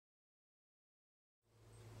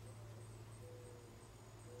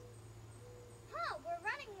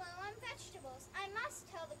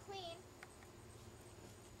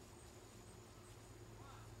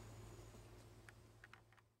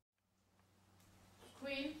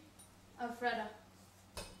Alfreda.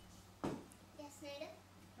 Yes, Nada?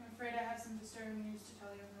 I'm afraid I have some disturbing news to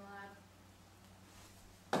tell you in the lab.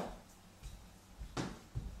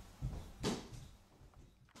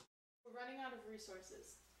 We're running out of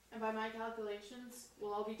resources, and by my calculations,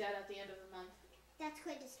 we'll all be dead at the end of the month. That's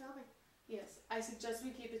quite disturbing. Yes, I suggest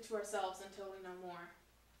we keep it to ourselves until we know more.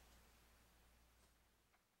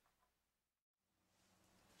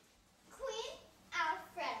 Queen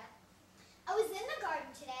Alfreda, I was in the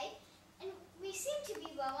garden today, and we seem to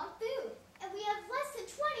be low on food, and we have less than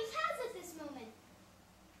 20 cows at this moment.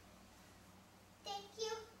 Thank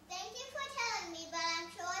you for telling me, but I'm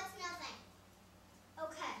sure it's nothing.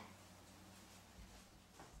 Okay.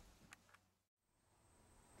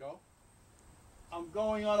 Go. I'm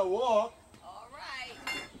going on a walk. All right.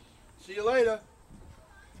 See you later.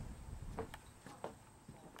 I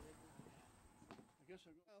guess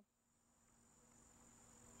I'll go.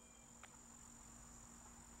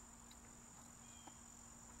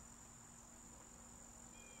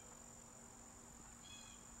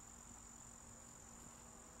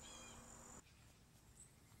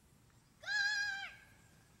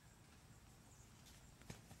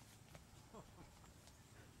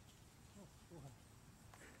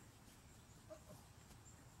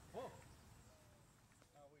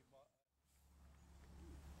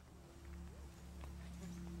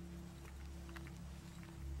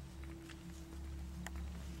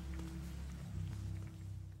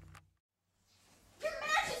 Your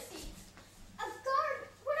Majesty!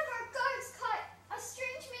 One of our guards caught a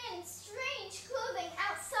strange man in strange clothing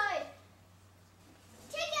outside.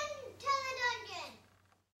 Take him to the dungeon.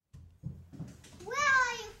 Where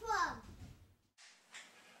are you from?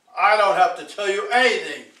 I don't have to tell you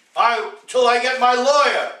anything till I get my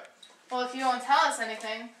lawyer. Well, if you won't tell us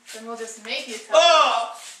anything, then we'll just make you tell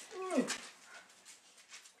us. Oh!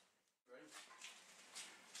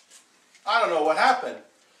 I don't know what happened.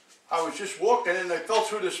 I was just walking and I fell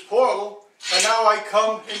through this portal, and now I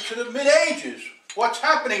come into the mid-ages. What's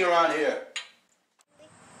happening around here? It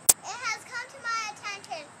has come to my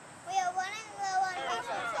attention. We are running low on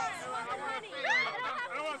resources.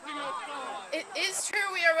 It is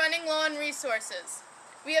true we are running low on resources.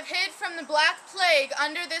 We have hid from the Black Plague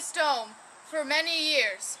under this dome for many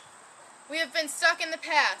years. We have been stuck in the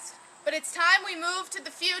past, but it's time we move to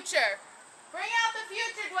the future. Bring out the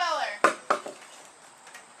future dweller.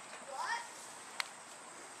 What?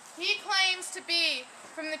 He claims to be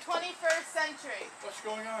from the 21st century. What's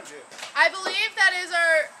going on here? I believe that is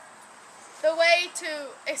the way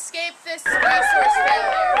to escape this resource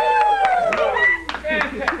failure.